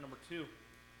2.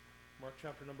 Mark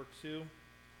chapter number 2.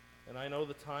 And I know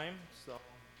the time, so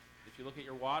if you look at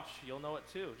your watch, you'll know it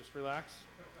too. Just relax.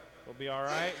 We'll be all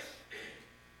right.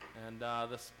 And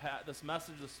this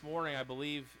message this morning, I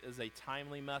believe, is a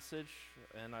timely message,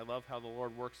 and I love how the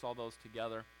Lord works all those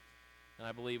together. And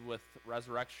I believe with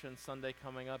Resurrection Sunday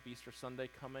coming up, Easter Sunday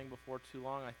coming before too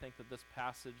long, I think that this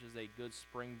passage is a good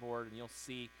springboard, and you'll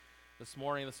see this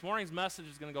morning's message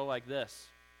is going to go like this.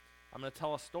 I'm going to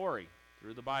tell a story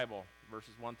through the Bible,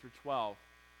 verses 1 through 12.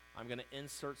 I'm going to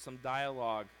insert some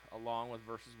dialogue along with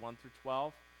verses 1 through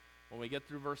 12. When we get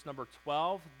through verse number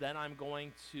 12, then I'm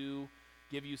going to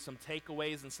give you some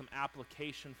takeaways and some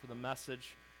application for the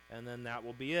message, and then that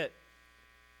will be it.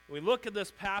 We look at this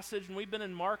passage, and we've been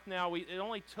in Mark now. It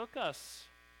only took us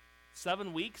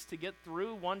 7 weeks to get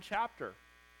through one chapter.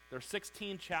 There's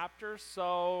 16 chapters,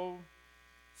 so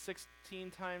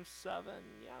 16 times 7,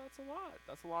 yeah, that's a lot.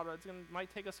 That's a lot.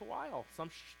 Might take us a while.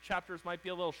 Some chapters might be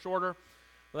a little shorter,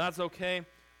 but that's okay.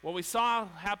 What we saw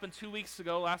happen 2 weeks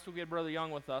ago, last week we had Brother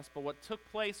Young with us, but what took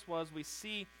place was we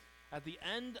see at the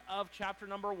end of chapter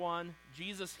number 1,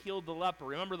 Jesus healed the leper.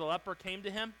 Remember, the leper came to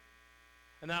him?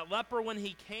 And that leper, when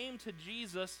he came to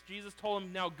Jesus, Jesus told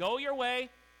him, now go your way,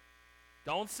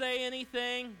 don't say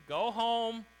anything, go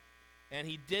home. And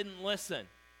he didn't listen.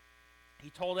 He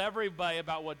told everybody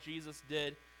about what Jesus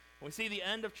did. And we see the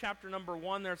end of chapter number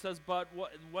 1 there. It says, but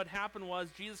what happened was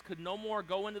Jesus could no more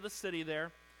go into the city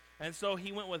there. And so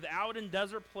he went without in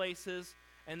desert places,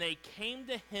 and they came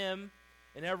to him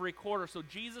in every quarter. So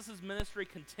Jesus' ministry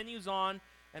continues on,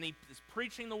 and he is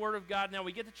preaching the word of God. Now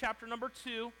we get to chapter number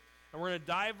 2, and we're going to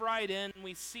dive right in.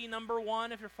 We see number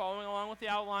 1, if you're following along with the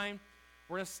outline,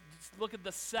 we're going to look at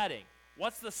the setting.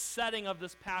 What's the setting of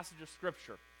this passage of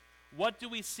Scripture? What do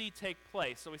we see take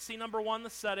place? So we see number 1, the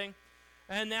setting,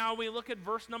 and now we look at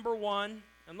verse number 1,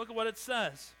 and look at what it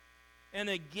says. And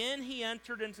again he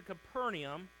entered into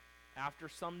Capernaum after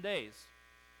some days.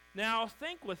 Now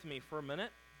think with me for a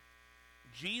minute.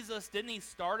 Jesus, didn't he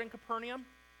start in Capernaum?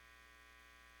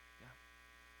 Yeah.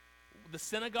 The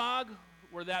synagogue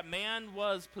where that man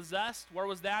was possessed, where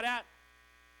was that at?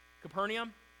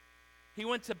 Capernaum. He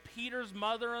went to Peter's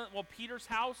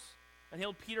house and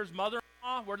healed Peter's mother-in-law.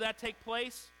 Where did that take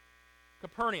place?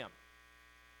 Capernaum.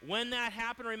 When that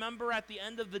happened, remember, at the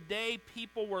end of the day,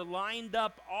 people were lined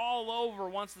up all over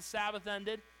once the Sabbath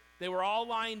ended. They were all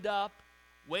lined up,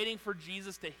 waiting for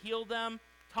Jesus to heal them,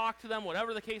 talk to them,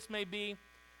 whatever the case may be.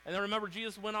 And then remember,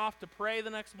 Jesus went off to pray the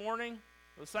next morning.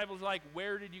 The disciples were like,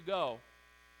 where did you go?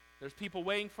 There's people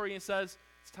waiting for you. He says,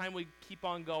 it's time we keep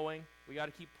on going. We got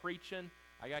to keep preaching.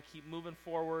 I got to keep moving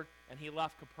forward. And he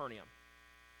left Capernaum.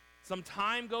 Some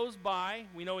time goes by.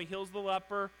 We know he heals the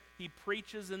leper. He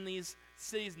preaches in these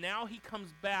cities. Now he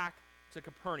comes back to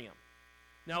Capernaum.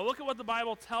 Now look at what the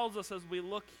Bible tells us as we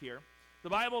look here. The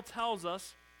Bible tells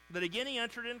us that again he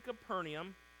entered into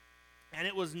Capernaum, and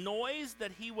it was noised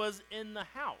that he was in the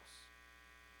house.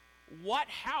 What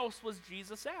house was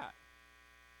Jesus at?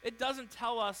 It doesn't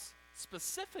tell us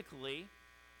specifically,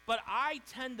 but I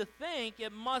tend to think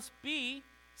it must be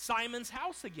Simon's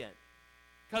house again,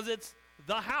 because it's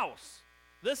the house.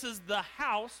 This is the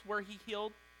house where he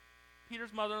healed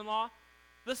Peter's mother-in-law.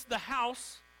 This is the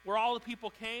house where all the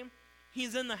people came.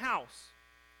 He's in the house.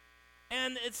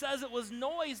 And it says it was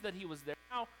noise that he was there.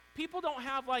 Now, people don't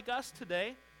have like us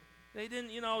today. They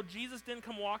didn't, Jesus didn't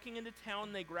come walking into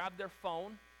town. They grabbed their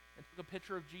phone and took a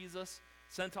picture of Jesus,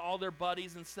 sent to all their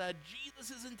buddies and said, Jesus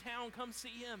is in town, come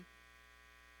see him.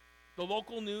 The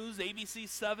local news, ABC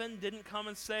 7, didn't come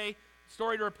and say,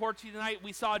 story to report to you tonight,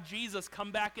 we saw Jesus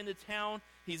come back into town.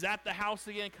 He's at the house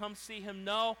again, come see him.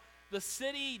 No, the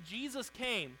city, Jesus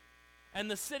came. And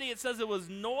the city, it says it was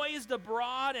noised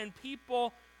abroad, and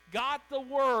people got the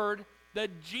word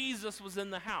that Jesus was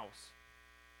in the house.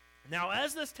 Now,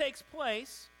 as this takes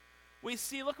place, we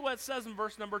see, look at what it says in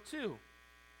verse number 2.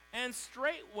 And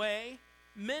straightway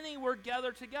many were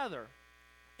gathered together,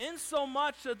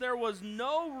 insomuch that there was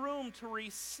no room to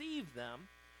receive them,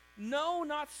 no,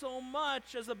 not so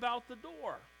much as about the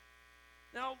door.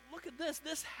 Now, look at this.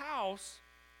 This house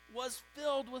was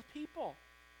filled with people.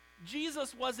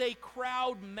 Jesus was a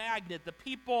crowd magnet. The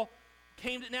people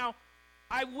came to... Now,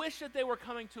 I wish that they were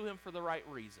coming to him for the right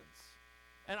reasons.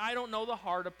 And I don't know the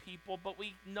heart of people, but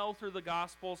we know through the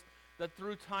Gospels that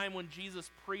through time when Jesus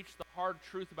preached the hard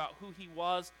truth about who he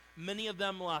was, many of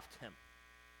them left him.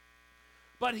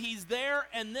 But he's there,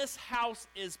 and this house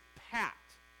is packed.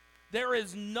 There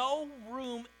is no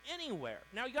room anywhere.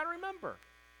 Now, you got to remember,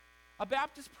 a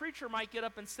Baptist preacher might get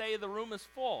up and say the room is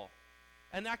full,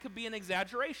 and that could be an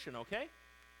exaggeration, okay?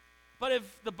 But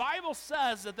if the Bible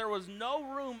says that there was no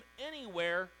room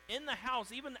anywhere in the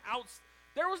house, even out,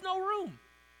 there was no room.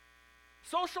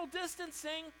 Social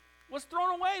distancing was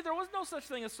thrown away. There was no such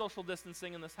thing as social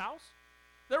distancing in this house.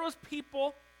 There was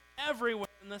people everywhere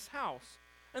in this house.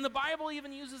 And the Bible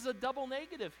even uses a double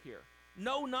negative here.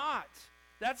 No, not.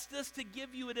 That's just to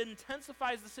give you, it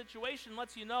intensifies the situation,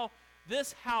 lets you know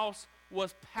this house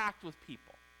was packed with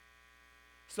people.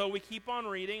 So we keep on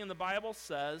reading, and the Bible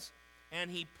says, and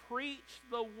he preached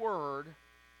the word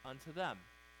unto them.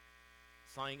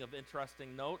 Something of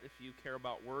interesting note, if you care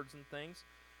about words and things.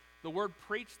 The word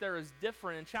preach there is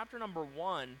different. In chapter number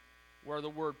 1, where the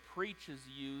word preach is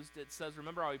used, it says,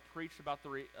 remember how he preached about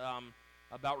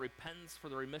about repentance for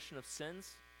the remission of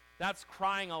sins? That's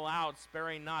crying aloud,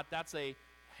 sparing not. That's a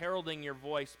heralding your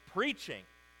voice, preaching.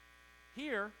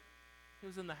 Here, he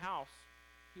was in the house.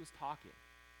 He was talking.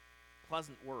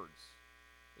 Pleasant words.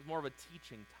 It was more of a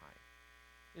teaching time.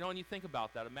 You know, when you think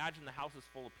about that, imagine the house is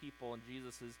full of people and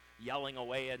Jesus is yelling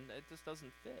away, and it just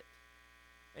doesn't fit.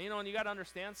 And you know, and you got to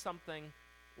understand something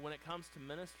when it comes to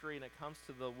ministry and it comes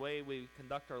to the way we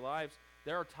conduct our lives.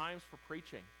 There are times for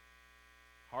preaching,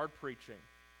 hard preaching,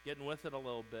 getting with it a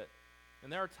little bit.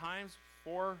 And there are times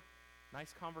for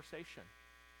nice conversation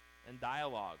and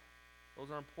dialogue. Those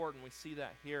are important. We see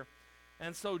that here.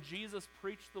 And so Jesus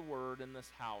preached the word in this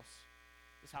house.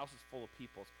 This house is full of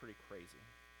people. It's pretty crazy.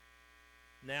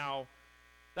 Now,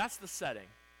 that's the setting.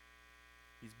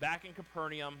 He's back in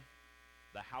Capernaum.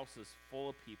 The house is full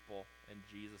of people, and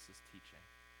Jesus is teaching.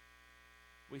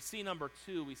 We see number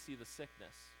 2, we see the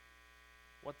sickness.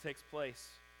 What takes place?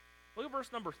 Look at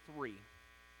verse number 3.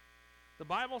 The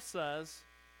Bible says,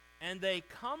 and they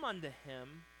come unto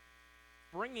him,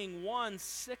 bringing one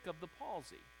sick of the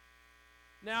palsy.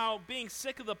 Now, being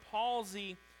sick of the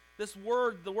palsy, the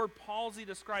word palsy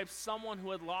describes someone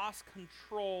who had lost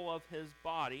control of his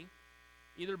body,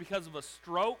 either because of a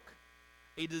stroke,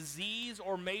 a disease,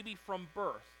 or maybe from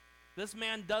birth. This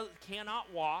man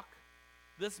cannot walk.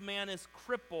 This man is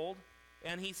crippled,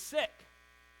 and he's sick.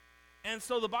 And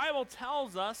so the Bible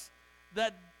tells us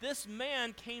that this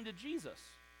man came to Jesus.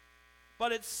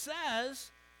 But it says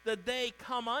that they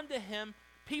come unto him.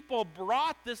 People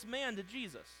brought this man to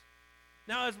Jesus.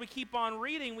 Now, as we keep on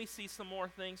reading, we see some more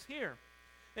things here.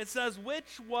 It says,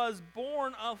 which was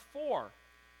born of 4.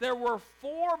 There were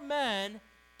 4 men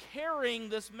carrying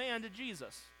this man to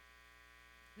Jesus.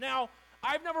 Now,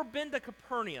 I've never been to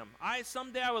Capernaum.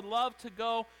 Someday I would love to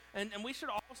go, and we should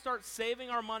all start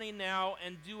saving our money now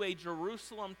and do a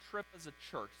Jerusalem trip as a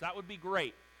church. That would be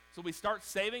great. So we start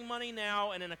saving money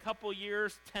now, and in a couple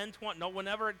years, 10, 20,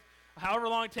 however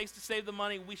long it takes to save the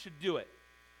money, we should do it.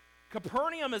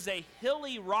 Capernaum is a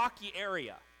hilly, rocky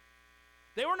area.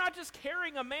 They were not just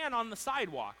carrying a man on the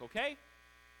sidewalk, okay?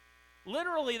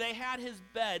 Literally, they had his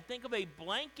bed. Think of a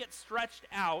blanket stretched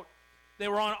out. They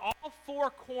were on all 4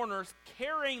 corners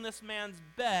carrying this man's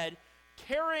bed,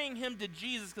 carrying him to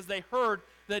Jesus because they heard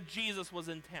that Jesus was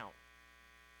in town.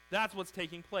 That's what's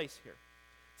taking place here.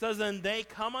 It says, and they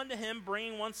come unto him,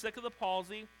 bringing one sick of the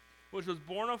palsy, which was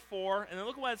born of 4. And then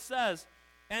look what it says.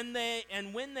 And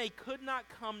when they could not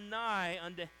come nigh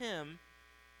unto him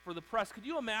for the press. Could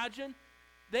you imagine?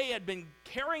 They had been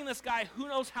carrying this guy who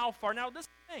knows how far. Now, this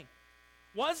thing,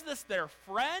 was this their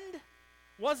friend?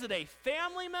 Was it a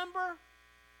family member?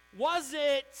 Was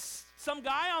it some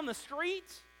guy on the street?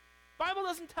 The Bible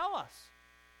doesn't tell us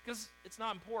because it's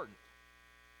not important.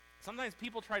 Sometimes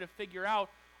people try to figure out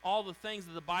all the things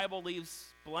that the Bible leaves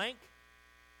blank.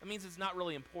 That means it's not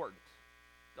really important.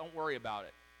 Don't worry about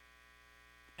it.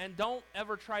 And don't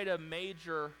ever try to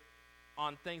major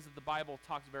on things that the Bible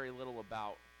talks very little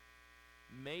about.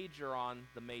 Major on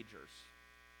the majors.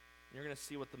 You're going to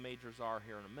see what the majors are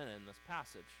here in a minute in this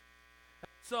passage.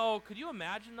 So could you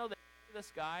imagine, though, they get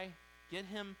this guy, get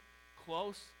him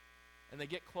close, and they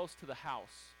get close to the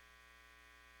house,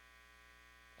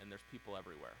 and there's people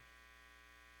everywhere.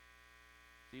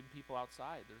 There's even people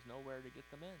outside. There's nowhere to get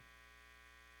them in.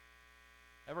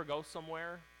 Ever go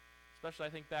somewhere? Especially, I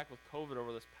think, back with COVID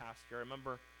over this past year. I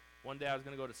remember one day I was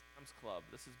going to go to Sam's Club.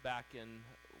 This is back in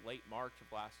late March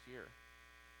of last year.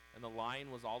 And the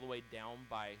line was all the way down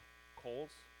by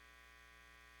Kohl's.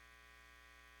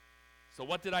 So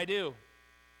what did I do?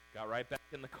 Got right back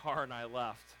in the car and I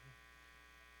left.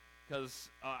 Because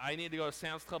I needed to go to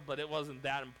Sam's Club, but it wasn't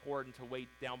that important to wait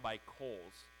down by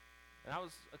Kohl's. And that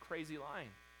was a crazy line.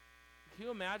 Can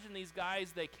you imagine these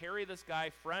guys? They carry this guy,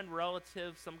 friend,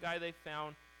 relative, some guy they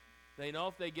found. They know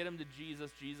if they get him to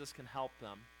Jesus, Jesus can help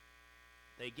them.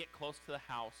 They get close to the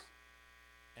house,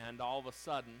 and all of a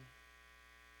sudden,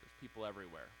 there's people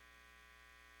everywhere.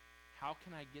 how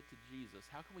can I get to Jesus?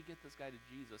 How can we get this guy to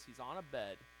Jesus? He's on a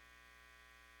bed.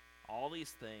 All these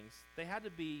things. They had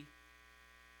to be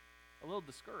a little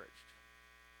discouraged.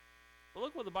 But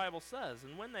look what the Bible says.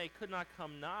 And when they could not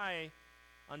come nigh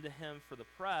unto him for the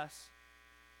press,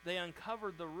 they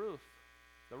uncovered the roof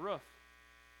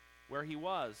where he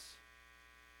was.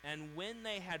 And when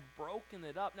they had broken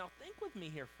it up, now think with me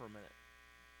here for a minute.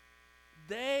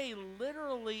 They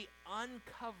literally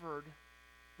uncovered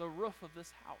the roof of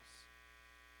this house.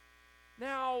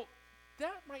 Now,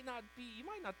 that might not be, you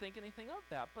might not think anything of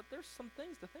that, but there's some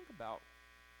things to think about.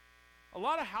 A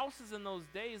lot of houses in those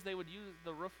days, they would use,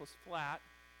 the roof was flat.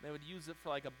 They would use it for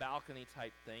like a balcony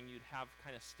type thing. You'd have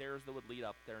kind of stairs that would lead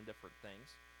up there and different things.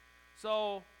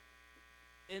 So,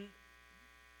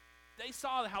 they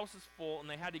saw the house is full and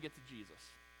they had to get to Jesus.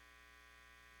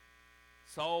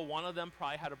 So one of them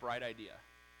probably had a bright idea.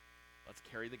 Let's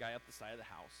carry the guy up the side of the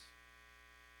house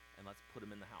and let's put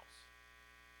him in the house.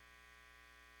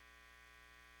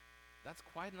 That's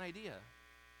quite an idea.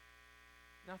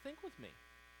 Now think with me.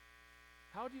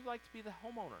 How would you like to be the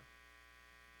homeowner?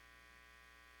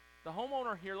 The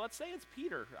homeowner here, let's say it's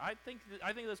Peter. I think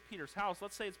that's Peter's house.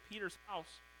 Let's say it's Peter's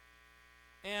house.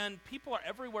 And people are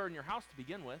everywhere in your house to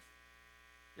begin with.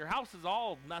 Your house is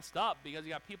all messed up because you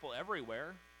got people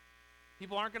everywhere.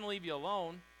 People aren't going to leave you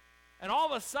alone. And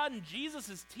all of a sudden, Jesus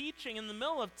is teaching. In the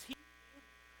middle of teaching,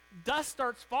 dust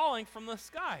starts falling from the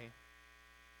sky.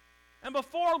 And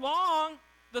before long,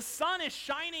 the sun is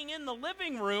shining in the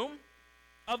living room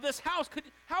of this house.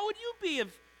 How would you be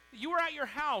if you were at your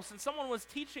house and someone was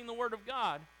teaching the Word of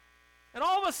God? And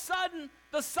all of a sudden,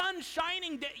 the sun's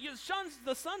shining down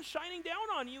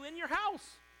on you in your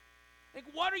house. Like,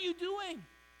 what are you doing?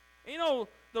 You know,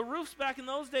 the roofs back in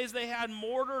those days, they had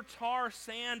mortar, tar,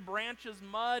 sand, branches,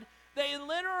 mud. They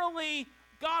literally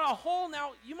got a hole.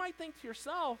 Now, you might think to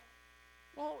yourself,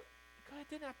 well, God, it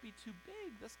didn't have to be too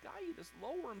big. This guy, you just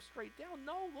lower him straight down.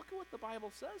 No, look at what the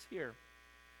Bible says here.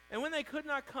 And when they could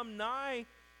not come nigh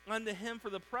unto him for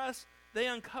the press, they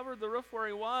uncovered the roof where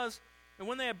he was. And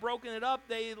when they had broken it up,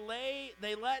 they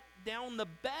let down the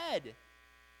bed.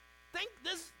 Think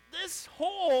this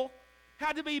hole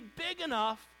had to be big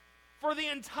enough for the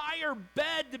entire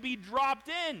bed to be dropped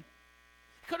in. It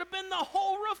could have been the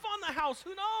whole roof on the house.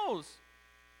 Who knows?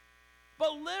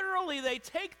 But literally,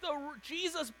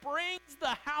 Jesus brings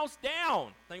the house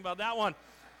down. Think about that one.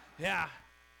 Yeah.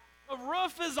 The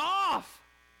roof is off.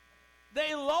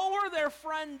 They lower their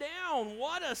friend down.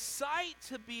 What a sight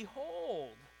to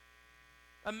behold.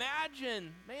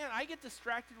 Imagine, man, I get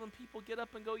distracted when people get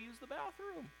up and go use the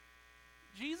bathroom.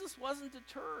 Jesus wasn't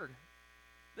deterred.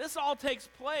 This all takes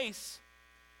place,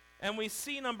 and we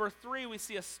see number 3, we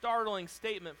see a startling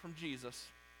statement from Jesus.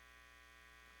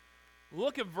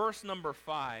 Look at verse number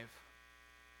 5.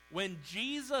 When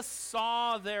Jesus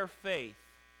saw their faith,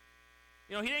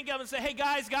 he didn't get up and say, hey,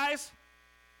 guys,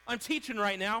 I'm teaching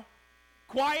right now.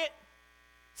 Quiet.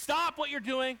 Stop what you're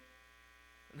doing.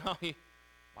 No,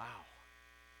 wow.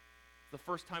 The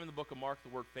first time in the book of Mark the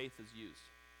word faith is used.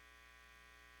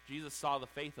 Jesus saw the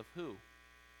faith of who?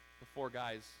 The 4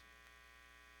 guys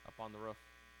up on the roof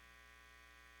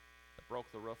that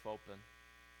broke the roof open,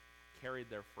 carried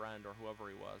their friend or whoever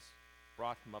he was,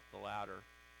 brought him up the ladder,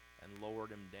 and lowered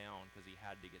him down because he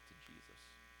had to get to Jesus.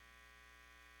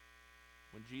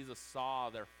 When Jesus saw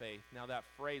their faith, now that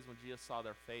phrase, when Jesus saw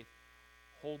their faith,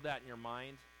 hold that in your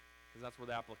mind because that's where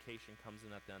the application comes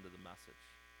in at the end of the message.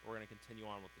 We're going to continue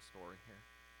on with the story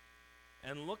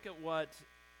here. And look at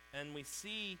and we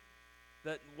see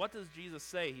that what does Jesus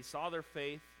say? He saw their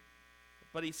faith,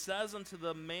 but he says unto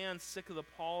the man sick of the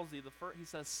palsy, he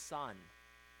says, son.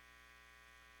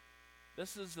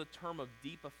 This is the term of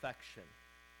deep affection,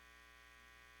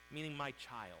 meaning my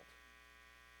child.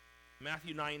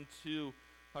 Matthew 9:2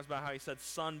 talks about how he said,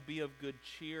 son, be of good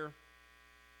cheer,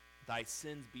 thy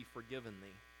sins be forgiven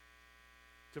thee.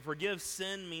 To forgive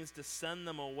sin means to send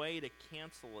them away to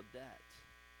cancel a debt.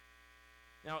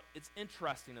 Now, it's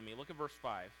interesting to me. Look at verse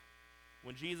 5.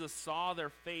 When Jesus saw their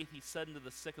faith, he said unto the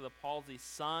sick of the palsy,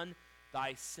 son,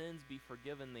 thy sins be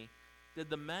forgiven thee. Did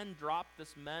the men drop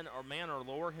this man or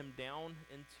lower him down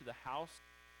into the house?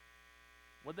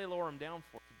 What did they lower him down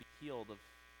for? To be healed of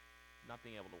not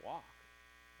being able to walk,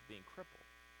 of being crippled.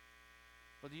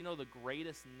 But do you know the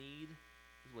greatest need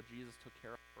is what Jesus took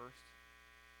care of first?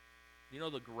 You know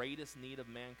the greatest need of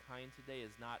mankind today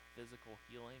is not physical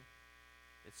healing,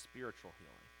 it's spiritual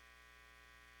healing.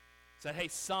 He said, hey,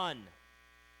 son,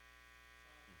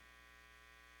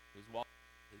 who's welcome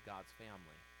to God's family,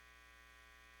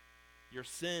 your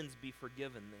sins be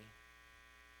forgiven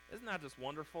thee. Isn't that just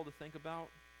wonderful to think about?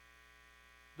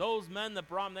 Those men that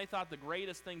brought him, they thought the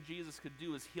greatest thing Jesus could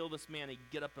do is heal this man. He'd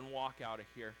get up and walk out of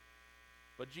here.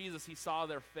 But Jesus, he saw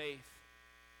their faith.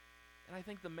 And I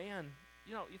think the man,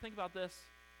 you think about this.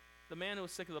 The man who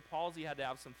was sick of the palsy had to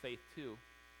have some faith too.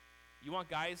 You want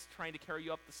guys trying to carry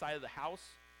you up the side of the house?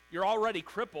 You're already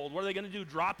crippled. What are they going to do,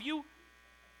 drop you?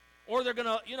 Or they're going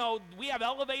to, we have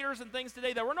elevators and things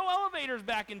today. There were no elevators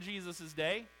back in Jesus'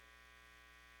 day.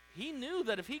 He knew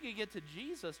that if he could get to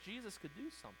Jesus, Jesus could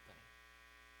do something.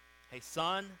 Hey,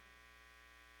 son,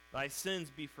 thy sins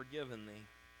be forgiven thee.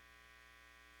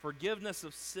 Forgiveness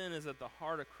of sin is at the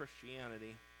heart of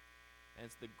Christianity, and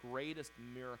it's the greatest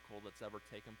miracle that's ever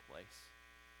taken place.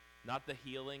 Not the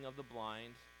healing of the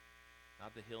blind,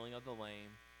 not the healing of the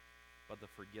lame, but the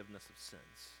forgiveness of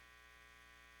sins.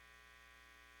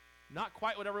 Not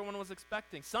quite what everyone was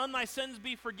expecting. Son, thy sins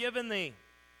be forgiven thee.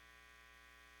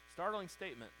 Startling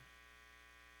statement,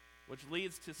 which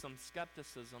leads to some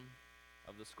skepticism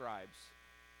of the scribes.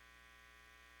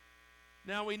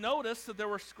 Now we notice that there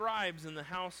were scribes in the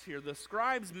house here. The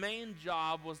scribes' main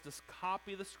job was to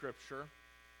copy the scripture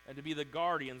and to be the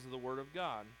guardians of the word of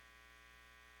God.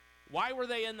 Why were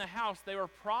they in the house? They were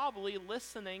probably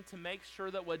listening to make sure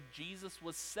that what Jesus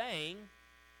was saying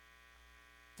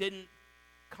didn't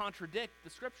contradict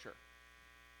the scripture.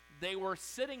 They were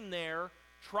sitting there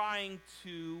trying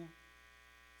to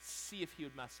see if he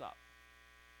would mess up.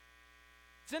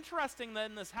 It's interesting that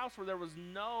in this house where there was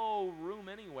no room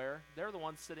anywhere, they're the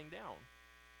ones sitting down.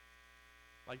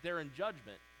 Like they're in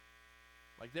judgment.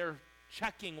 Like they're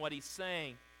checking what he's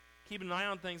saying, keeping an eye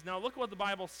on things. Now look at what the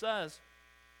Bible says.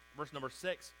 Verse number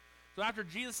 6. So after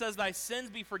Jesus says, thy sins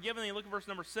be forgiven thee, look at verse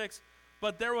number 6.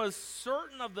 But there was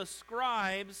certain of the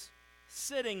scribes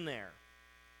sitting there.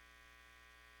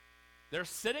 They're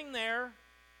sitting there.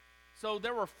 So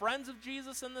there were friends of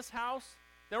Jesus in this house.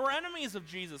 There were enemies of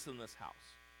Jesus in this house.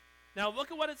 Now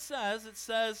look at what it says. It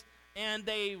says, and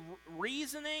they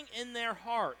reasoning in their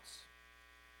hearts.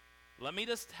 Let me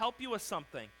just help you with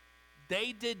something.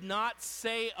 They did not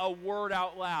say a word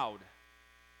out loud.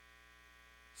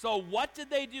 So what did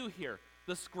they do here?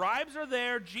 The scribes are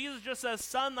there. Jesus just says,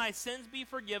 son, thy sins be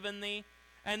forgiven thee.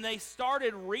 And they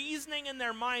started reasoning in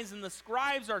their minds, and the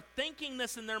scribes are thinking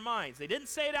this in their minds. They didn't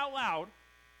say it out loud,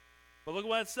 but look at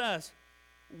what it says.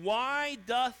 Why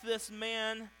doth this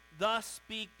man thus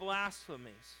speak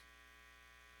blasphemies?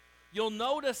 You'll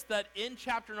notice that in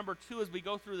chapter number 2, as we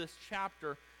go through this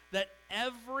chapter, that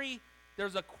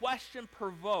there's a question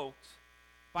provoked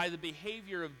by the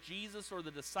behavior of Jesus or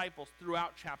the disciples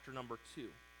throughout chapter number 2.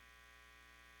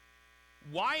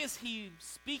 Why is he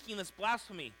speaking this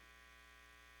blasphemy?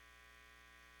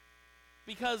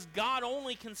 Because God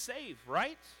only can save,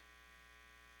 right?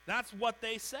 That's what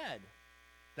they said.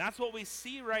 That's what we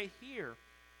see right here.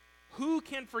 Who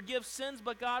can forgive sins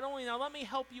but God only? Now let me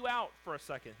help you out for a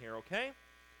second here, okay?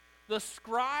 The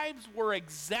scribes were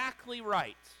exactly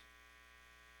right.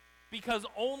 Because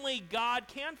only God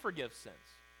can forgive sins.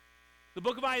 The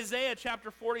book of Isaiah,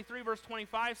 chapter 43, verse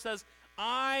 25 says,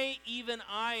 I, even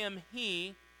I am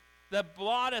he that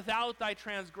blotteth out thy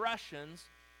transgressions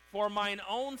for mine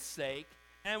own sake,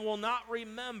 and will not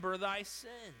remember thy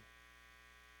sin.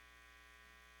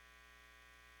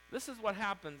 This is what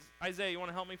happens. Isaiah, you want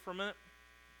to help me for a minute?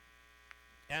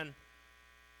 And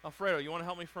Alfredo, you want to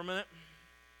help me for a minute?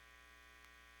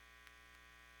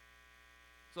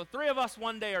 So 3 of us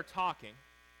one day are talking.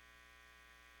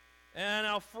 And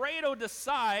Alfredo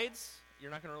decides,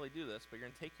 you're not going to really do this, but you're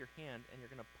going to take your hand and you're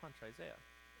going to punch Isaiah.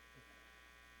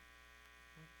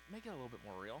 Make it a little bit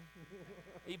more real.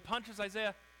 He punches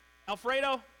Isaiah.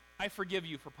 Alfredo, I forgive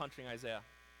you for punching Isaiah.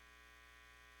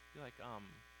 You're like,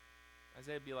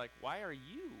 Isaiah would be like, why are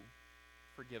you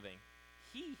forgiving?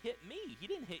 He hit me. He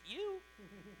didn't hit you.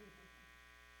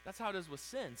 That's how it is with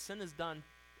sin. Sin is done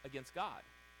against God.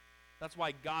 That's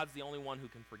why God's the only one who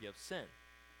can forgive sin.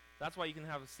 That's why you can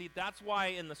have a seat. That's why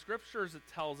in the scriptures it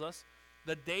tells us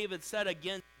that David said,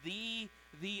 against thee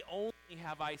only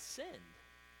have I sinned.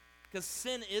 Because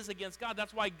sin is against God.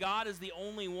 That's why God is the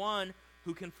only one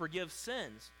who can forgive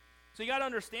sins. So you got to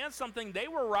understand something. They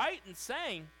were right in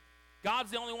saying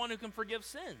God's the only one who can forgive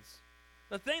sins.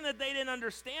 The thing that they didn't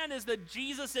understand is that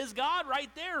Jesus is God right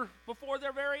there before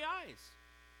their very eyes.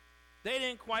 They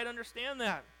didn't quite understand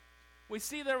that. We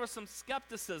see there was some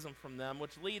skepticism from them,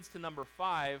 which leads to number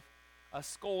 5, a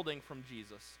scolding from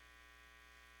Jesus.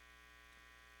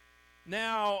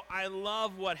 Now, I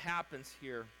love what happens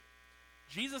here.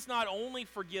 Jesus not only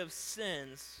forgives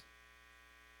sins,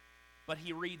 but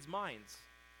he reads minds.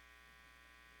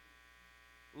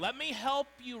 Let me help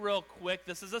you real quick.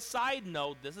 This is a side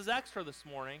note. This is extra this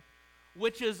morning.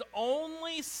 which is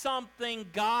only something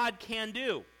God can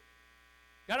do.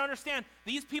 Got to understand,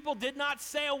 these people did not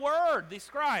say a word, these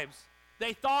scribes.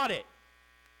 They thought it.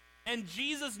 And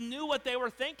Jesus knew what they were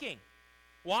thinking.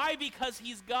 Why? Because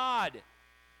he's God.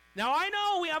 Now, I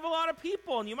know we have a lot of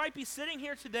people, and you might be sitting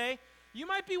here today, you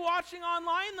might be watching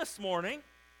online this morning,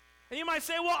 and you might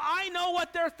say, well, I know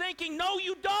what they're thinking. No,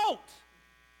 you don't.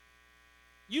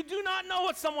 You do not know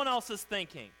what someone else is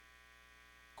thinking.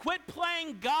 Quit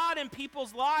playing God in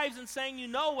people's lives and saying you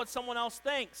know what someone else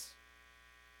thinks.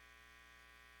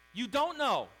 You don't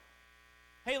know.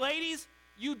 Hey, ladies,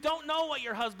 you don't know what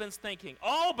your husband's thinking.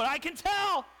 Oh, but I can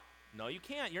tell. No, you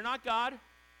can't. You're not God.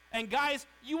 And guys,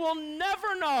 you will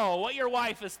never know what your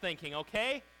wife is thinking,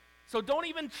 okay? So don't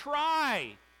even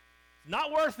try. It's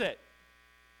not worth it.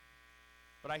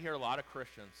 But I hear a lot of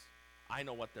Christians, I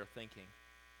know what they're thinking.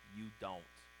 You don't.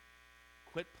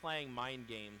 Quit playing mind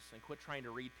games and quit trying to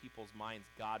read people's minds.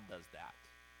 God does that.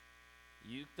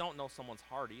 You don't know someone's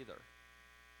heart either.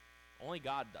 Only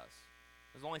God does.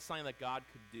 There's only something that God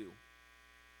could do.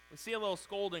 We see a little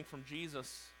scolding from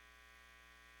Jesus.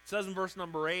 It says in verse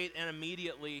number 8, and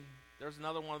immediately, there's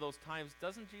another one of those times.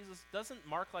 Doesn't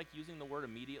Mark like using the word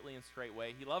immediately and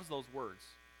straightway? He loves those words.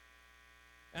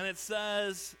 And it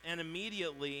says, and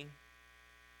immediately,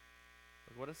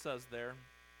 look what it says there.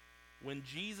 When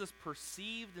Jesus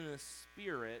perceived in his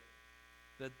spirit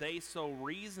that they so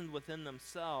reasoned within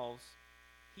themselves,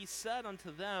 he said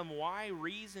unto them, why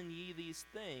reason ye these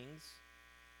things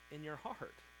in your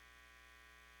heart?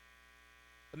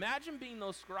 Imagine being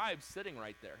those scribes sitting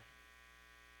right there.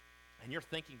 And you're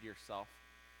thinking to yourself,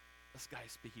 this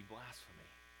guy's speaking blasphemy.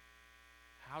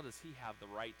 How does he have the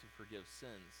right to forgive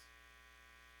sins?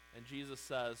 And Jesus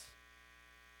says,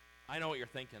 I know what you're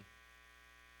thinking.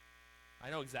 I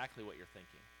know exactly what you're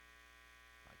thinking.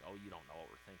 Like, oh, you don't know what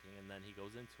we're thinking. And then he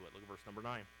goes into it. Look at verse number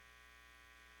 9.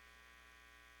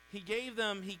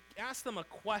 He asked them a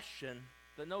question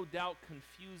that no doubt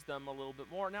confused them a little bit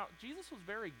more. Now, Jesus was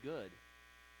very good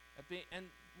at being, and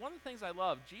one of the things I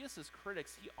love, Jesus'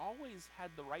 critics, he always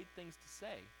had the right things to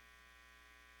say.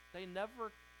 They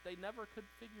never could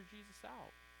figure Jesus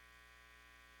out.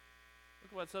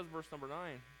 Look at what it says in verse number 9.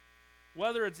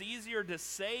 Whether it's easier to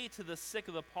say to the sick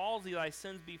of the palsy, thy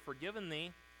sins be forgiven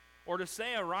thee, or to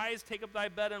say, arise, take up thy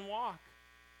bed and walk.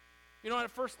 You know, at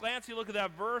first glance, you look at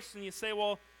that verse and you say,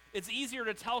 well, it's easier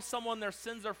to tell someone their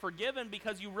sins are forgiven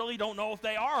because you really don't know if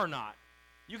they are or not.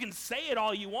 You can say it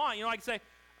all you want. You know, I can say,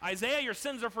 Isaiah, your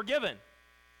sins are forgiven.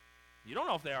 You don't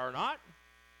know if they are or not.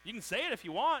 You can say it if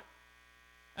you want.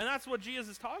 And that's what Jesus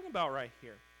is talking about right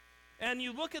here. And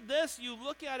you look at this, you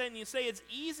look at it and you say it's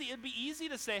easy. It'd be easy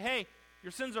to say, hey,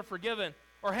 your sins are forgiven.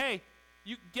 Or, hey,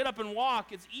 you get up and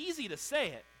walk. It's easy to say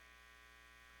it.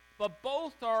 But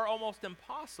both are almost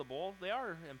impossible. They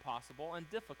are impossible and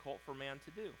difficult for man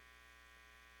to do.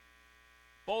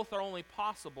 Both are only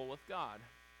possible with God.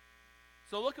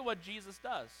 So look at what Jesus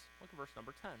does. Look at verse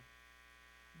number 10.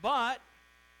 But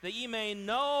that ye may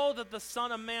know that the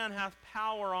Son of Man hath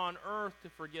power on earth to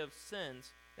forgive sins.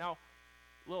 Now,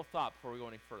 little thought before we go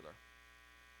any further.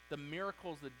 The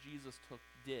miracles that Jesus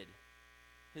did,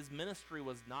 his ministry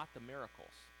was not the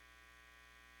miracles.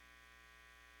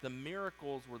 The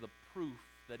miracles were the proof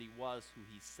that he was who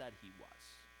he said he was.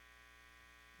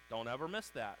 Don't ever miss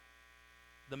that.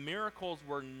 The miracles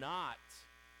were not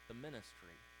the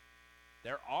ministry.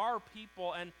 There are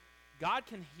people, and God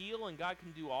can heal and God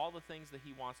can do all the things that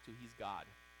he wants to. He's God.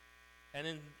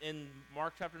 And in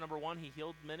Mark chapter number 1, he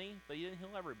healed many, but he didn't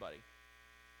heal everybody.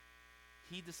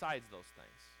 He decides those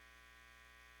things.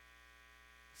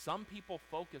 Some people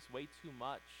focus way too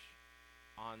much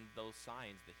on those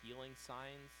signs, the healing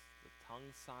signs, the tongue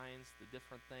signs, the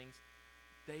different things.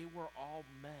 They were all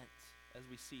meant, as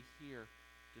we see here,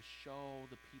 to show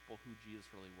the people who Jesus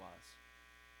really was.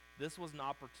 This was an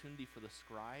opportunity for the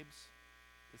scribes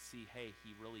to see, hey,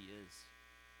 he really is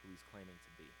who he's claiming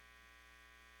to be.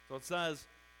 So it says,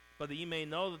 but that ye may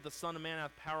know that the Son of Man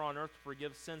hath power on earth to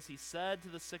forgive sins. He said to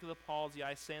the sick of the palsy,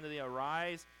 I say unto thee,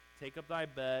 arise, take up thy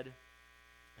bed,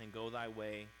 and go thy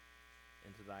way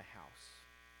into thy house.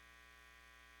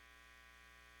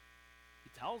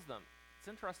 He tells them, it's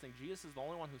interesting, Jesus is the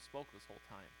only one who spoke this whole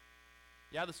time.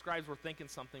 Yeah, the scribes were thinking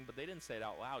something, but they didn't say it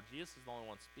out loud. Jesus is the only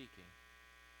one speaking.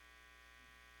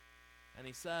 And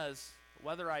he says,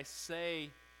 whether I say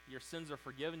your sins are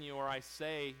forgiven you or I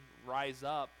say rise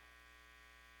up,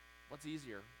 what's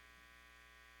easier?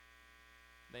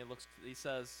 He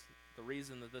says the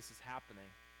reason that this is happening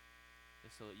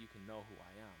is so that you can know who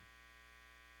I am.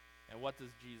 And what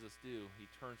does Jesus do? He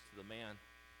turns to the man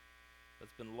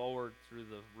that's been lowered through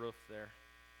the roof there.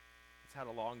 He's had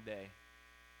a long day.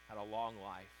 had a long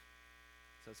life,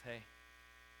 says, hey,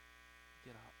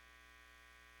 get up,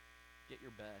 get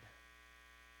your bed,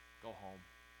 go home.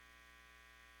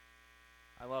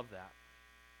 I love that.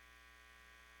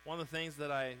 One of the things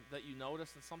that you notice,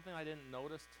 and something I didn't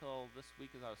notice till this week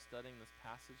as I was studying this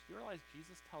passage, do you realize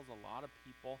Jesus tells a lot of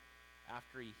people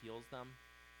after he heals them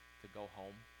to go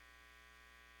home?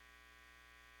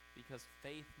 Because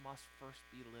faith must first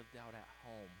be lived out at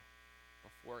home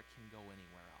before it can go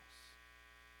anywhere else.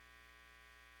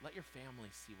 Let your family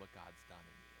see what God's done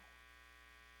in you.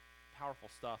 Powerful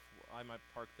stuff. I might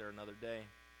park there another day.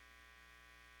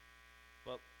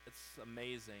 But it's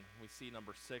amazing. We see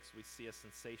number 6, we see a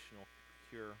sensational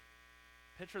cure.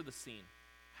 Picture the scene.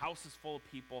 House is full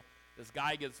of people. This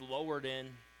guy gets lowered in.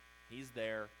 He's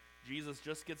there. Jesus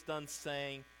just gets done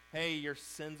saying, hey, your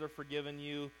sins are forgiven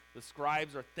you. The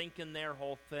scribes are thinking their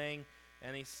whole thing.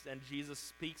 And Jesus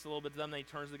speaks a little bit to them. Then he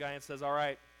turns to the guy and says, all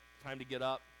right, time to get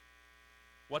up.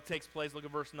 What takes place? Look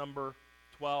at verse number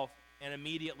 12. And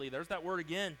immediately, there's that word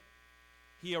again.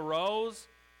 He arose,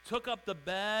 took up the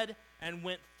bed, and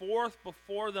went forth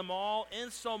before them all,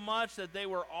 insomuch that they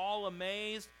were all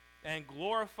amazed and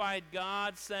glorified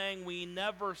God, saying, we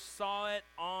never saw it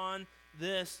on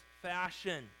this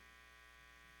fashion.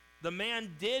 The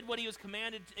man did what he was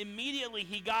commanded. Immediately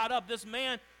he got up. This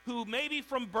man who maybe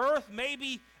from birth,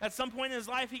 maybe at some point in his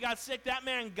life he got sick, that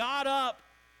man got up.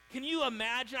 Can you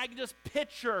imagine? I can just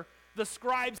picture the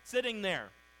scribes sitting there.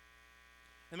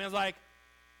 The man's like,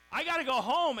 I got to go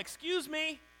home, excuse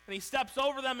me. And he steps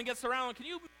over them and gets around. Can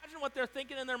you imagine what they're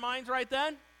thinking in their minds right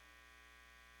then?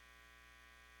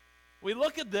 We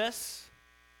look at this,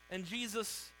 and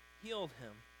Jesus healed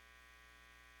him.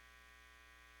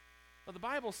 But the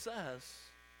Bible says,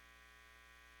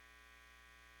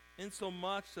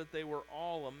 insomuch that they were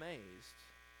all amazed.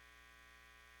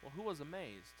 Well, who was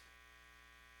amazed?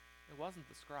 It wasn't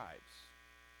the scribes.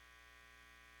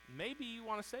 Maybe you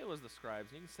want to say it was the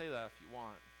scribes. You can say that if you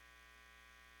want.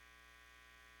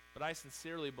 But I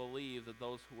sincerely believe that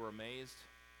those who were amazed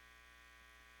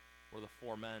were the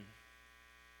 4 men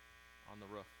on the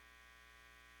roof.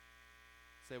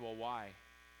 Say, well, why?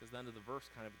 Because the end of the verse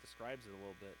kind of describes it a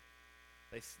little bit.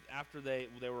 After they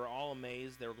were all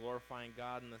amazed, they were glorifying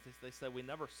God, and they said, we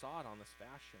never saw it on this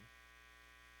fashion.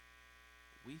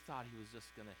 We thought he was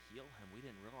just going to heal him. We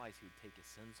didn't realize he would take his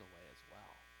sins away as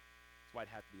well. That's why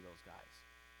it had to be those guys.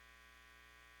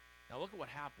 Now look at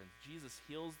what happens. Jesus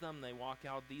heals them. They walk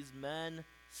out. These men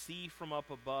see from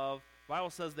up above. The Bible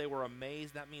says they were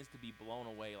amazed. That means to be blown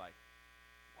away, like,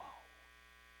 whoa,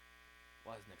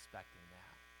 wasn't expecting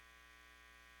that.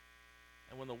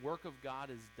 And when the work of God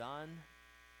is done,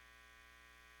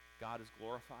 God is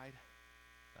glorified.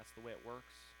 That's the way it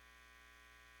works.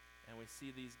 And we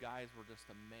see these guys were just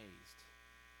amazed.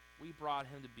 We brought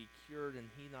him to be cured, and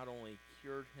he not only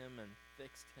cured him and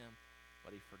fixed him,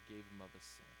 but he forgave him of his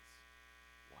sins.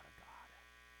 What a God.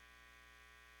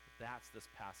 That's this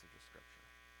passage of Scripture.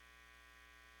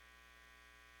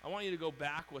 I want you to go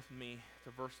back with me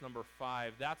to verse number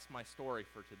 5. That's my story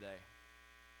for today.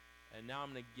 And now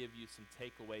I'm going to give you some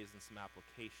takeaways and some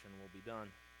application. We'll be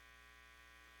done.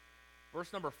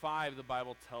 Verse number 5, the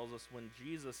Bible tells us, when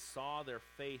Jesus saw their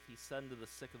faith, he said unto the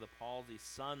sick of the palsy,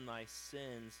 Son, thy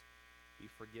sins be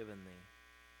forgiven thee.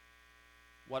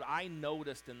 What I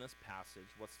noticed in this passage,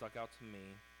 what stuck out to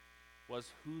me, was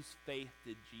whose faith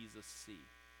did Jesus see?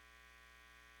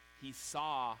 He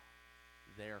saw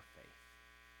their faith.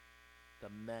 The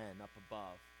men up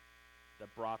above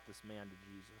that brought this man to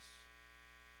Jesus.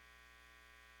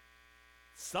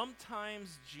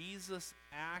 Sometimes Jesus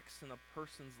acts in a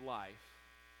person's life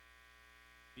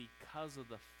because of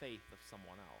the faith of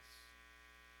someone else.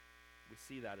 We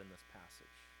see that in this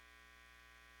passage.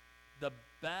 The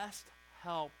best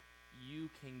help you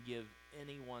can give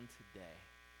anyone today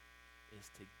is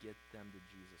to get them to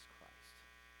Jesus Christ.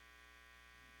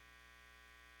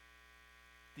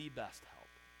 The best help.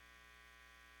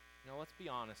 You know, let's be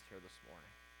honest here this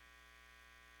morning.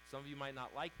 Some of you might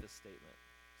not like this statement.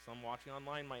 Some watching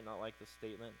online might not like this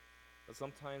statement. But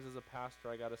sometimes as a pastor,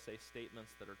 I got to say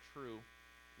statements that are true,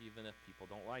 even if people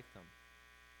don't like them.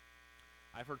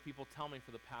 I've heard people tell me for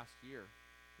the past year,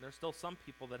 and there's still some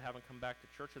people that haven't come back to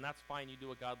church, and that's fine. You do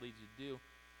what God leads you to do.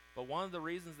 But one of the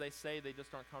reasons they say they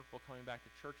just aren't comfortable coming back to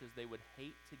church is they would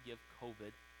hate to give COVID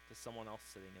to someone else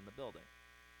sitting in the building.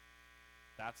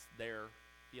 That's their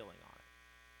feeling on it.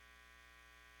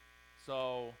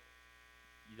 So,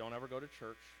 you don't ever go to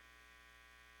church.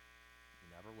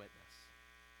 You never witness.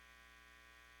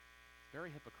 It's very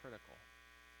hypocritical.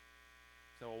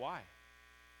 So, well, why?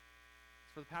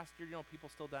 For the past year, people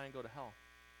still die and go to hell.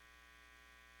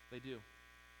 They do.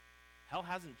 Hell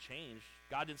hasn't changed.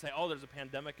 God didn't say, oh, there's a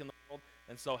pandemic in the world,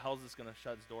 and so hell's just going to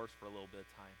shut its doors for a little bit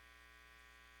of time.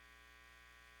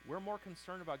 We're more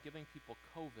concerned about giving people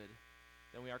COVID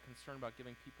than we are concerned about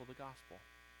giving people the gospel.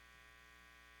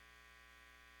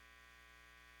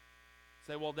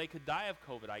 Say, well, they could die of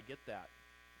COVID. I get that.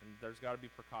 And there's got to be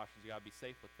precautions. You got to be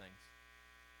safe with things.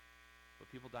 But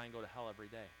people die and go to hell every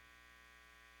day.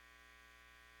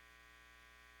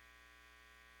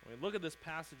 When we look at this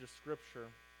passage of Scripture,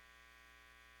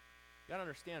 you got to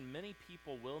understand, many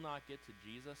people will not get to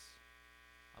Jesus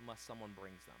unless someone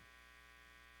brings them.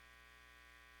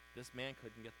 This man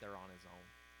couldn't get there on his own.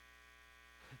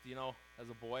 Do you know,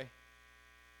 as a boy,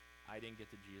 I didn't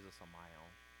get to Jesus on my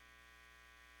own.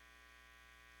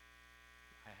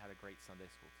 I had a great Sunday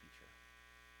school teacher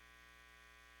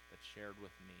that shared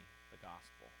with me the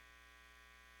gospel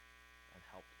and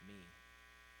helped me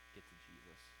get to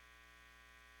Jesus.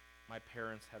 My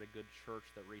parents had a good church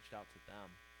that reached out to them,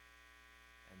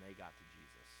 and they got to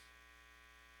Jesus.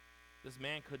 This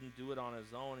man couldn't do it on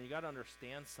his own, and you got to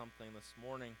understand something this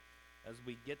morning as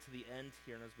we get to the end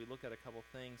here and as we look at a couple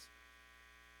things.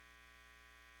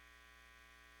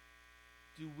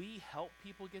 Do we help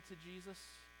people get to Jesus,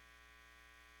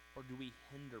 or do we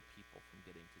hinder people from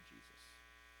getting to Jesus?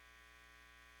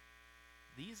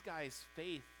 These guys'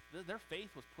 faith, their faith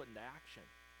was put into action.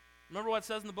 Remember what it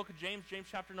says in the book of James, James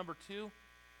chapter number 2?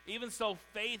 Even so,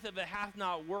 faith, if it hath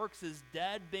not works, is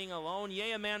dead, being alone.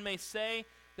 Yea, a man may say,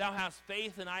 thou hast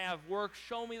faith, and I have works.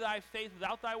 Show me thy faith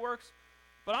without thy works.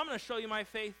 But I'm going to show you my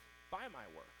faith by my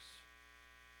works.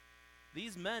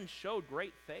 These men showed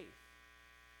great faith.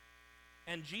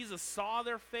 And Jesus saw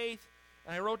their faith,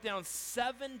 and I wrote down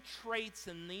 7 traits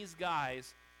in these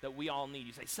guys that we all need.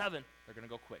 You say 7, they're going to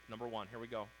go quick. Number 1, here we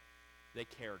go. They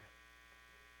cared.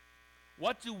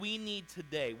 What do we need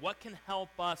today? What can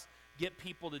help us get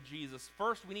people to Jesus?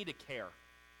 First, we need to care.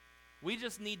 We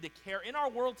just need to care. In our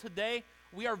world today,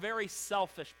 we are very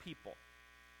selfish people.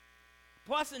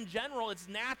 Plus, in general, it's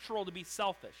natural to be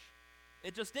selfish.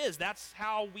 It just is. That's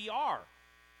how we are.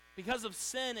 Because of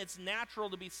sin, it's natural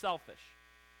to be selfish.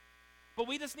 But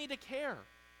we just need to care.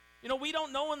 You know, we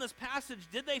don't know in this passage,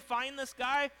 did they find this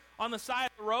guy on the side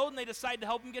of the road and they decided to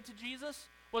help him get to Jesus?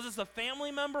 Was this a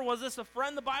family member? Was this a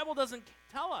friend? The Bible doesn't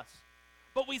tell us.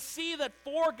 But we see that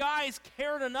 4 guys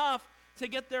cared enough to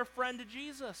get their friend to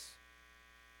Jesus.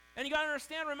 And you got to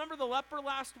understand, remember the leper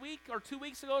last week or 2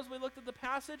 weeks ago as we looked at the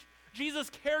passage? Jesus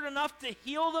cared enough to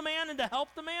heal the man and to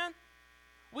help the man.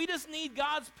 We just need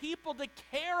God's people to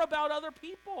care about other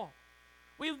people.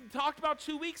 We talked about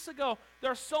 2 weeks ago,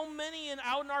 there are so many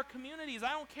out in our communities.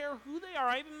 I don't care who they are.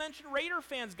 I even mentioned Raider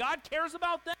fans. God cares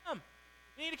about them.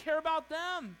 We need to care about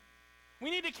them.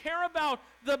 We need to care about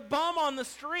the bum on the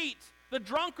street, the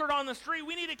drunkard on the street.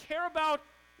 We need to care about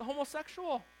the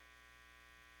homosexual.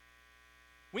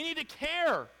 We need to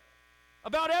care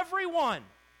about everyone.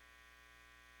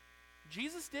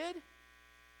 Jesus did.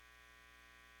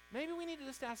 Maybe we need to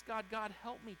just ask God, God,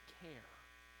 help me care.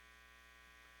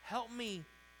 Help me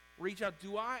reach out.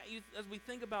 As we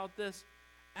think about this,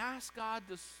 ask God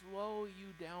to slow you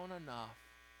down enough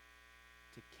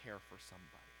to care for somebody.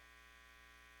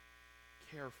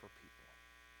 Care for people.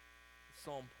 It's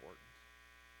so important.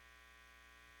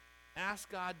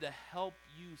 Ask God to help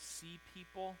you see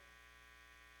people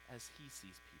as he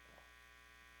sees people.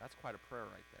 That's quite a prayer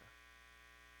right there.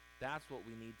 That's what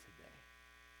we need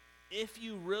today. If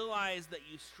you realize that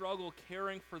you struggle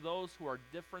caring for those who are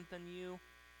different than you,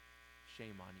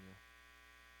 shame on you.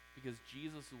 Because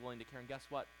Jesus is willing to care. And guess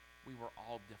what? We were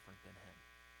all different than him.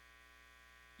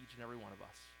 Each and every one of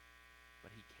us.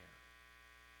 But he cared.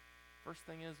 First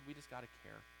thing is, we just got to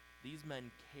care. These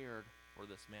men cared for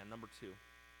this man. Number 2,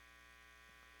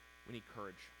 we need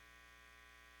courage.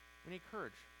 We need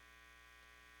courage.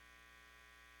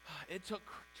 It took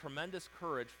tremendous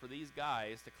courage for these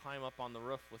guys to climb up on the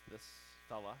roof with this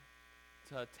fella,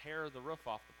 to tear the roof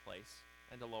off the place,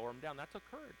 and to lower him down. That took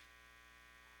courage.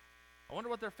 I wonder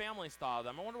what their families thought of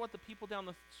them. I wonder what the people down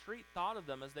the street thought of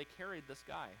them as they carried this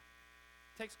guy.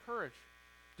 It takes courage.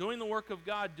 Doing the work of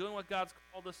God, doing what God's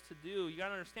called us to do. You got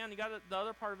to understand, the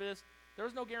other part of it is, there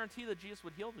was no guarantee that Jesus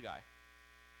would heal the guy.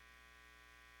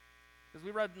 Because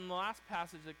we read in the last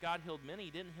passage that God healed many,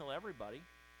 he didn't heal everybody.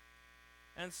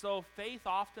 And so faith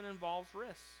often involves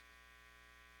risk.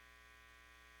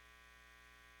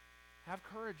 Have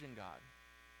courage in God.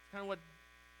 It's kind of what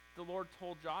the Lord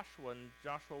told Joshua in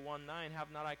Joshua 1:9,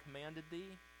 have not I commanded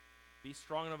thee? Be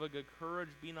strong and of a good courage,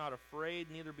 be not afraid,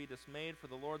 neither be dismayed, for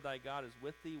the Lord thy God is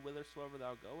with thee whithersoever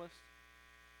thou goest.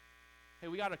 Hey,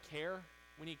 we got to care.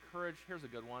 We need courage. Here's a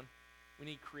good one. We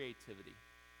need creativity.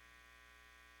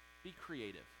 Be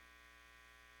creative.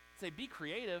 say, be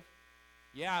creative.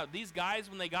 Yeah, these guys,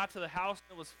 when they got to the house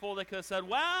and it was full, they could have said,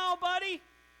 well, buddy,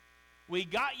 we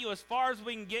got you as far as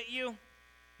we can get you.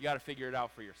 You got to figure it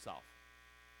out for yourself.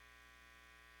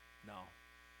 No.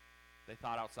 They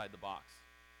thought outside the box.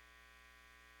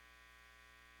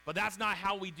 But that's not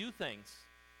how we do things.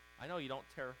 I know you don't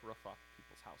tear roof off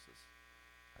people's houses.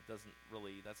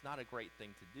 That's not a great thing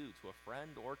to do to a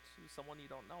friend or to someone you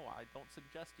don't know. I don't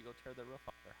suggest you go tear the roof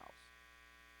off their house.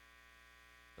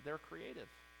 But they're creative.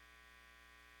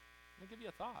 Let me give you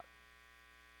a thought.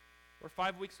 We're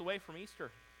 5 weeks away from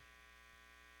Easter.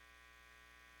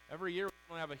 Every year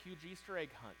we're going to have a huge Easter egg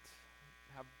hunt,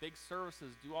 have big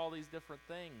services, do all these different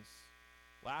things.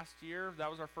 Last year, that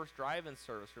was our first drive-in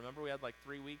service. Remember, we had like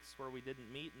 3 weeks where we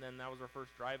didn't meet, and then that was our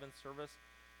first drive-in service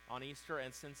on Easter.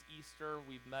 And since Easter,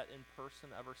 we've met in person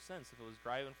ever since. If it was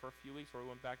drive-in for a few weeks or we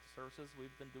went back to services,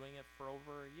 we've been doing it for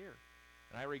over a year.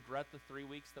 And I regret the 3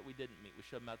 weeks that we didn't meet. We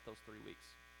should have met those 3 weeks.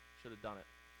 Should have done it.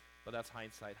 But that's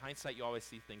hindsight. Hindsight, you always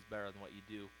see things better than what you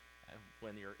do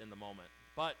when you're in the moment.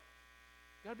 But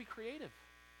you got to be creative.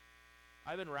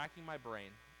 I've been racking my brain.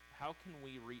 How can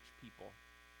we reach people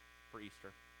for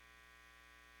Easter?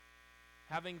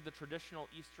 Having the traditional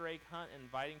Easter egg hunt and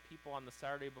inviting people on the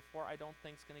Saturday before, I don't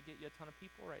think is going to get you a ton of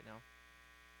people right now.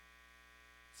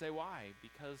 Say why?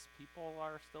 Because people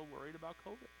are still worried about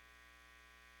COVID.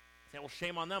 Say, well,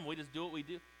 shame on them. We just do what we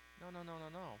do.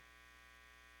 No.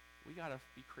 We got to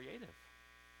be creative.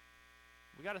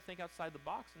 We got to think outside the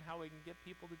box and how we can get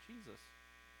people to Jesus.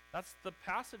 That's the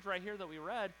passage right here that we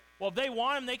read. Well, if they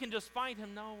want him, they can just find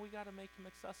him. No, we got to make him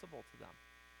accessible to them.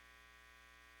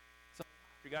 So,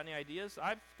 if you got any ideas?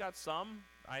 I've got some.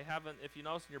 I haven't, if you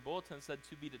notice in your bulletin, it said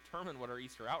to be determined what our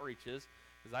Easter outreach is,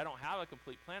 because I don't have a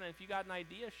complete plan. And if you got an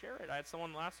idea, share it. I had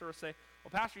someone last service say,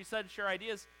 well, Pastor, you said share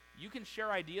ideas. You can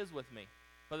share ideas with me.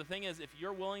 But the thing is, if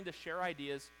you're willing to share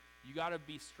ideas, you got to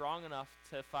be strong enough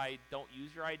to, if I don't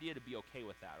use your idea, to be okay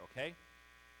with that, okay?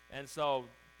 And so,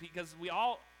 because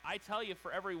I tell you,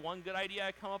 for every one good idea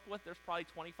I come up with, there's probably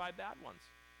 25 bad ones.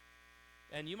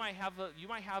 And you might have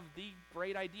the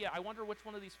great idea. I wonder which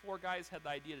one of these 4 guys had the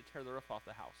idea to tear the roof off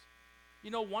the house.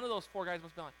 You know, one of those 4 guys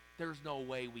must be like, there's no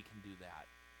way we can do that.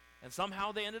 And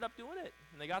somehow they ended up doing it,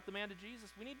 and they got the man to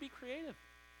Jesus. We need to be creative.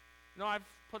 You know, I've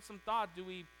put some thought. Do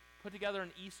we put together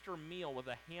an Easter meal with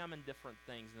a ham and different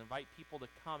things and invite people to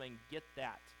come and get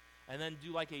that? And then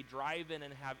do like a drive-in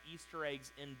and have Easter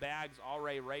eggs in bags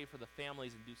already ready for the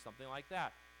families and do something like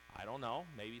that. I don't know,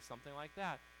 maybe something like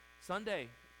that. Sunday,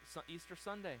 Easter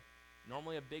Sunday,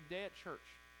 normally a big day at church.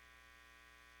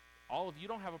 All of you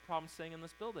don't have a problem staying in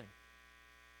this building.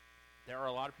 There are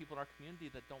a lot of people in our community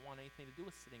that don't want anything to do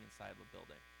with sitting inside of a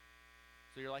building.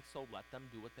 So you're like, so let them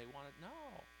do what they want to.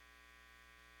 No.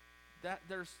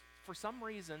 For some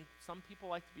reason, some people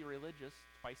like to be religious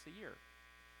twice a year.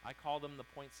 I call them the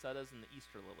poinsettias and the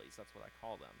Easter lilies. That's what I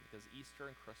call them, because Easter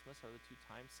and Christmas are the 2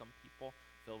 times some people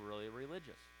feel really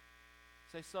religious.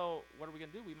 Say, so what are we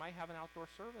going to do? We might have an outdoor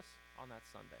service on that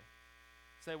Sunday.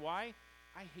 Say, why?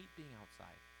 I hate being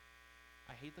outside.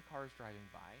 I hate the cars driving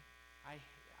by. I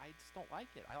just don't like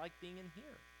it. I like being in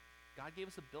here. God gave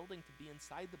us a building to be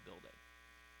inside the building,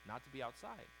 not to be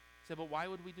outside. Say, but why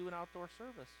would we do an outdoor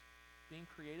service? Being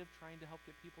creative, trying to help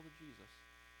get people to Jesus.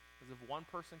 Because if one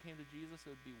person came to Jesus, it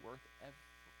would be worth every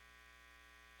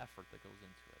effort that goes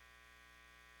into it.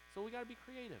 So we got to be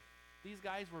creative. These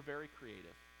guys were very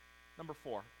creative. Number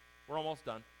 4. We're almost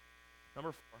done.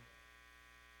 Number 4.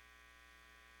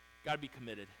 Got to be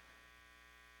committed.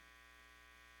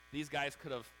 These guys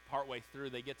could have, partway through,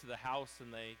 they get to the house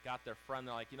and they got their friend.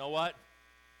 They're like, you know what?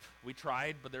 We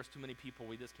tried, but there's too many people.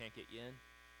 We just can't get you in.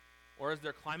 Or as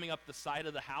they're climbing up the side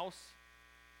of the house,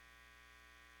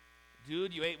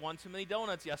 dude, you ate one too many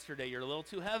donuts yesterday. You're a little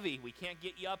too heavy. We can't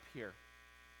get you up here.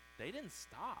 They didn't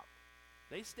stop.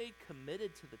 They stayed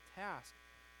committed to the task.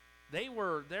 There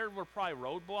were probably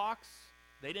roadblocks.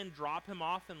 They didn't drop him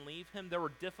off and leave him. There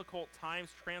were difficult times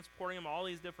transporting him, all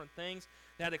these different things.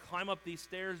 They had to climb up these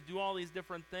stairs, do all these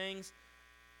different things.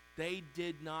 They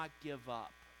did not give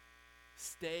up.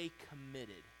 Stay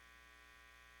committed.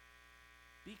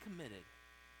 Be committed.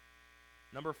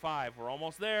 Number 5, we're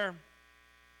almost there.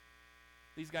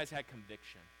 These guys had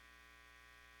conviction.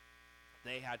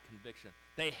 They had conviction.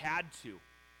 They had to.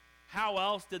 How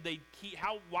else did they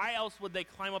why else would they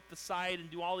climb up the side and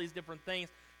do all these different things?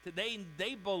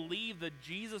 They believed that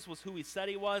Jesus was who he said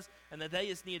he was, and that they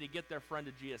just needed to get their friend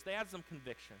to Jesus. They had some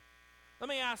conviction. Let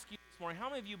me ask you this morning, how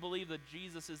many of you believe that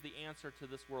Jesus is the answer to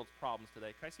this world's problems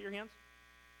today? Can I see your hands?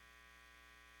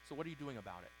 So what are you doing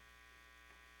about it?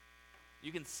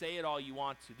 You can say it all you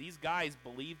want to. These guys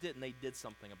believed it and they did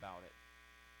something about it.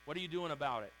 What are you doing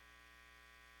about it?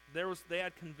 They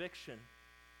had conviction.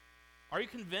 Are you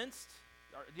convinced?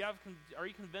 Are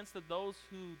you convinced that those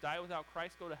who die without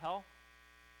Christ go to hell?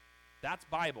 That's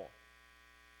Bible.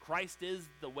 Christ is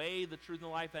the way, the truth, and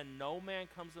the life, and no man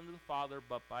comes unto the Father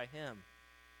but by him.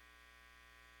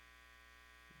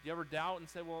 Do you ever doubt and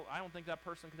say, well, I don't think that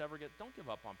person could ever get... Don't give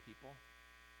up on people.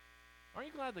 Aren't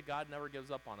you glad that God never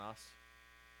gives up on us?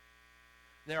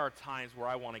 There are times where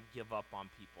I want to give up on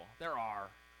people. There are.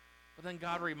 But then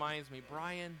God reminds me,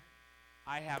 Brian,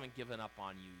 I haven't given up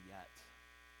on you yet.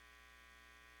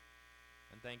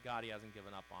 And thank God he hasn't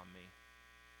given up on me.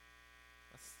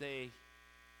 Let's stay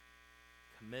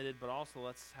committed, but also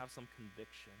let's have some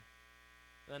conviction.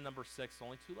 And then number 6,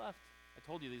 only 2 left. I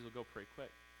told you these will go pretty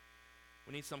quick.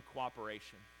 We need some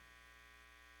cooperation.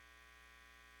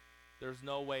 There's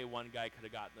no way one guy could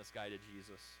have gotten this guy to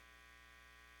Jesus.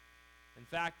 In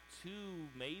fact, 2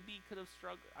 maybe could have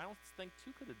struggled. I don't think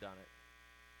 2 could have done it.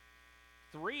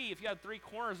 3, if you had 3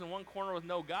 corners and 1 corner with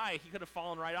no guy, he could have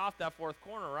fallen right off that 4th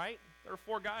corner, right? There were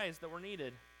 4 guys that were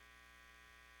needed.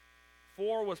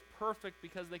 4 was perfect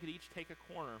because they could each take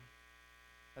a corner.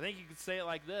 I think you could say it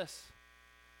like this: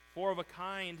 4 of a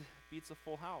kind beats a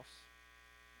full house.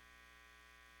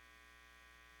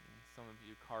 Some of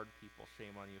you card people,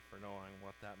 shame on you for knowing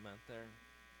what that meant there.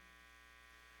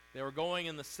 They were going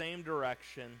in the same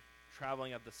direction,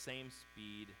 traveling at the same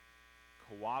speed,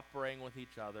 cooperating with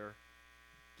each other,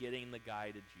 getting the guy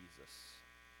to Jesus.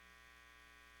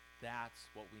 That's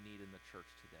what we need in the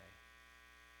church today.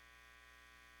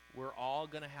 We're all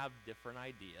going to have different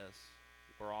ideas.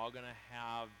 We're all going to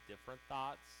have different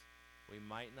thoughts. We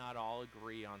might not all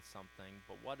agree on something,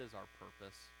 but what is our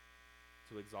purpose?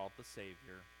 To exalt the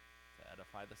Savior, to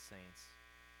edify the saints,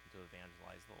 and to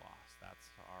evangelize the lost. That's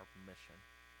our mission.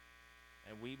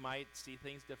 And we might see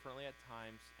things differently at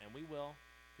times, and we will,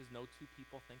 because no 2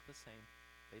 people think the same.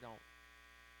 They don't.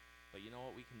 But you know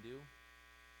what we can do?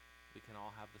 We can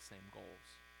all have the same goals.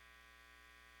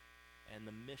 And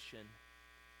the mission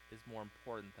is more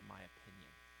important than my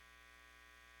opinion.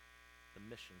 The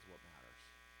mission's what matters.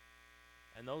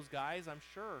 And those guys, I'm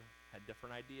sure, had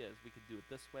different ideas. We could do it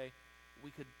this way.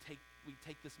 We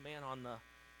take this man on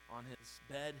his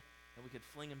bed, and we could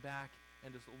fling him back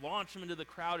and just launch him into the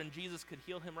crowd, and Jesus could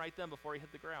heal him right then before he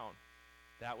hit the ground.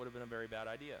 That would have been a very bad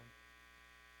idea.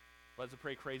 But it's a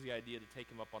pretty crazy idea to take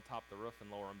him up on top of the roof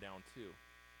and lower him down too.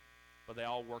 But they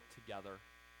all worked together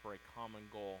for a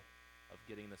common goal of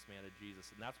getting this man to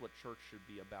Jesus. And that's what church should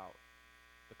be about.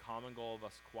 The common goal of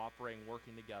us cooperating,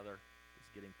 working together, is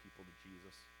getting people to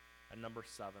Jesus. And number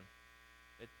 7,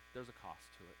 there's a cost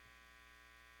to it.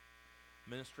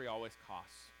 Ministry always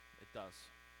costs. It does.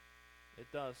 It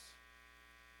does.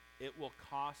 It will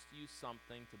cost you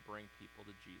something to bring people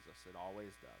to Jesus. It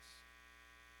always does.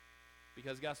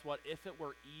 Because guess what? If it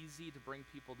were easy to bring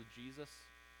people to Jesus,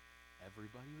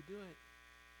 everybody would do it.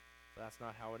 But that's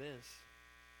not how it is.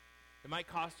 It might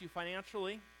cost you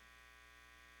financially.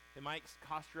 It might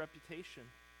cost your reputation.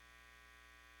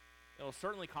 It will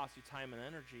certainly cost you time and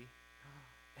energy.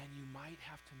 And you might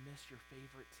have to miss your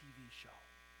favorite TV show.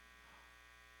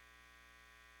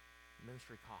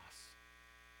 Ministry costs.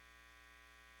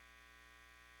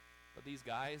 But these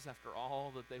guys, after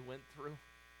all that they went through,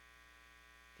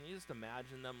 can you just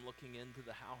imagine them looking into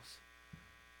the house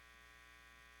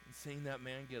and seeing that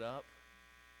man get up?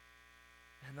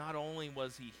 And not only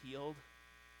was he healed,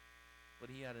 but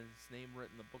he had his name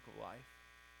written in the book of life.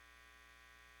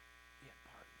 He had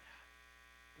part in that.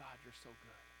 God, you're so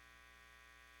good.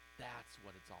 That's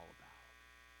what it's all about.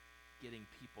 Getting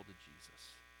people to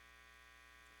Jesus.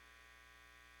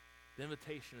 The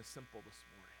invitation is simple this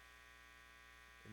morning.